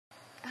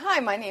Hi,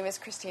 my name is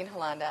Christine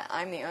Holanda.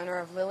 I'm the owner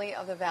of Lily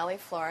of the Valley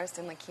Florist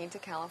in La Quinta,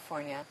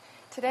 California.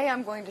 Today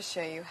I'm going to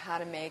show you how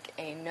to make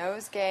a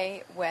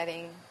nosegay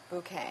wedding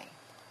bouquet.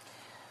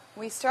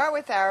 We start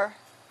with our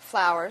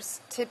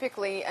flowers.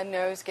 Typically a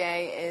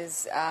nosegay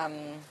is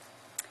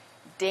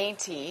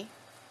dainty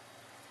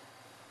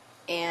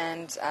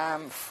and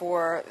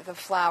for the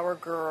flower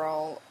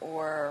girl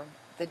or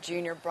the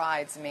junior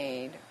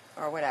bridesmaid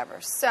or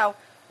whatever. So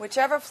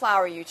whichever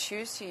flower you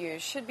choose to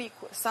use should be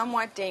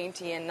somewhat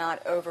dainty and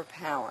not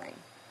overpowering.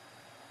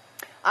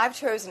 I've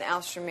chosen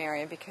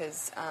alstroemeria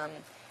because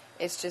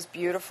it's just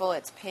beautiful.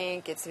 It's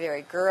pink, it's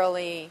very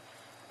girly,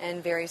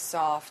 and very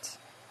soft,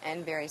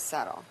 and very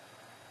subtle.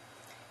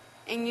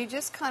 And you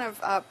just kind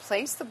of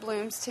place the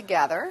blooms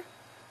together.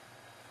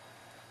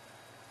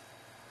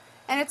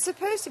 And it's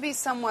supposed to be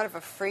somewhat of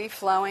a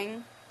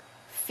free-flowing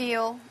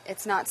feel.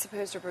 It's not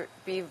supposed to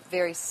be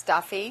very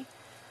stuffy.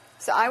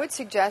 So I would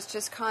suggest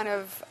just kind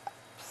of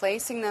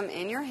placing them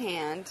in your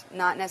hand,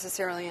 not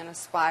necessarily in a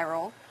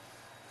spiral,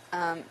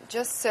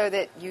 just so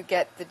that you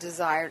get the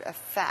desired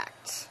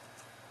effect.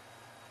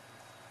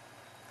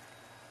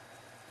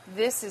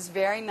 This is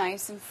very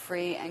nice and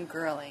free and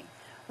girly.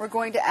 We're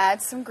going to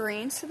add some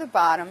greens to the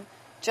bottom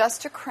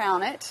just to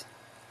crown it.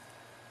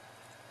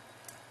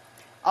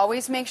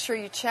 Always make sure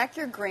you check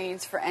your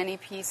greens for any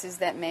pieces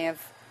that may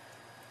have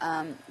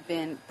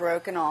been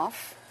broken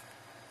off.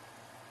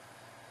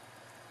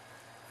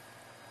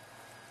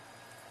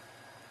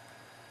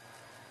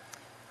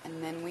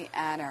 And then we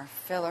add our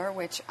filler,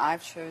 which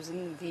I've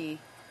chosen the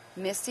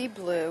Misty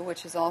Blue,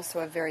 which is also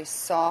a very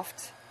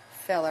soft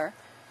filler.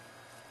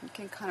 You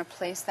can kind of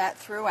place that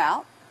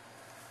throughout.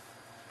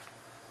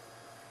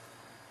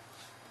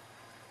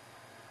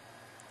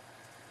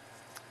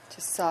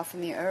 To soften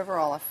the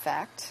overall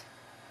effect.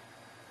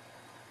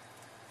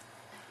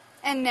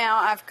 And now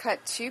I've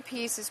cut two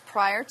pieces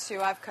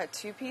I've cut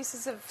two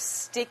pieces of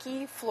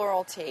sticky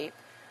floral tape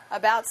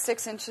about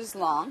 6 inches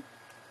long.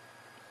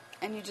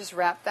 And you just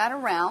wrap that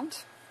around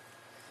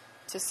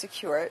to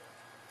secure it.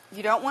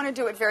 You don't want to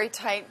do it very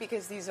tight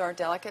because these are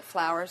delicate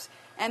flowers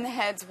and the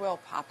heads will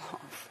pop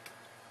off.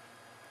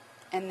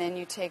 And then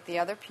you take the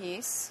other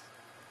piece,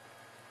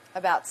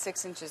 about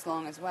 6 inches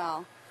long as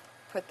well,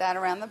 put that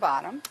around the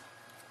bottom,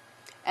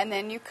 and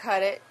then you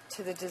cut it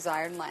to the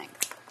desired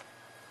length.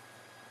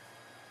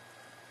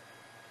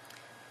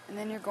 And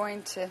then you're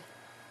going to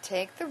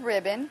take the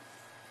ribbon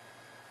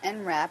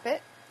and wrap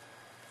it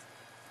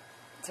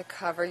to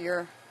cover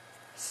your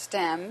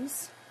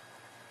stems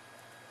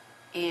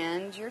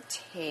and your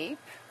tape.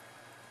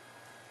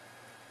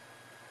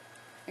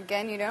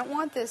 Again, you don't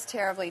want this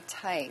terribly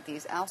tight.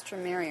 These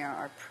alstroemeria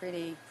are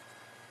pretty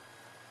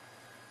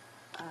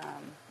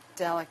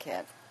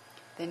delicate.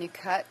 Then you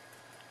cut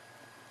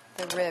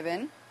the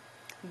ribbon.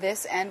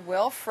 This end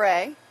will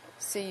fray,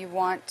 so you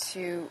want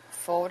to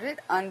fold it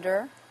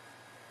under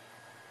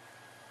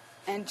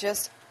and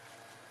just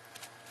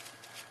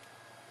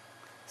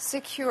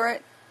secure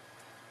it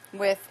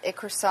with a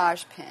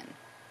corsage pin,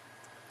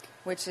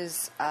 which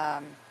is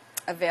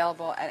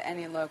available at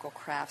any local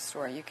craft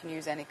store. You can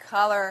use any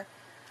color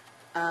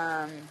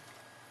that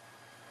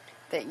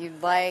you'd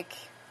like.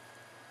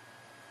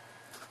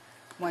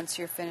 Once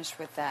you're finished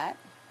with that,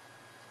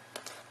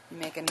 you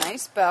make a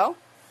nice bow.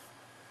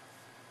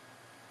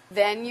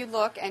 Then you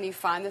look and you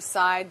find the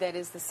side that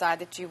is the side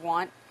that you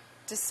want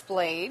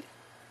displayed.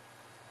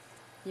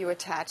 You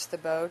attach the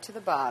bow to the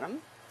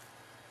bottom.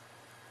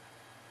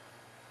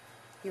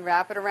 You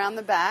wrap it around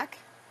the back,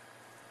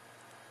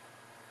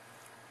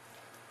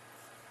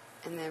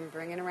 and then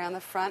bring it around the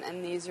front,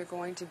 and these are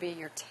going to be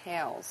your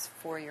tails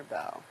for your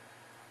bow.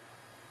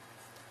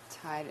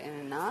 Tied in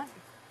a knot.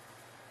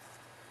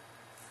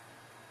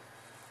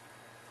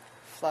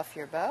 Fluff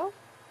your bow.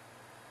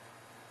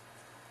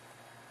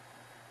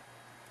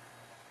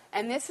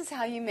 And this is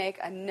how you make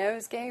a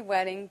nosegay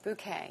wedding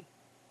bouquet.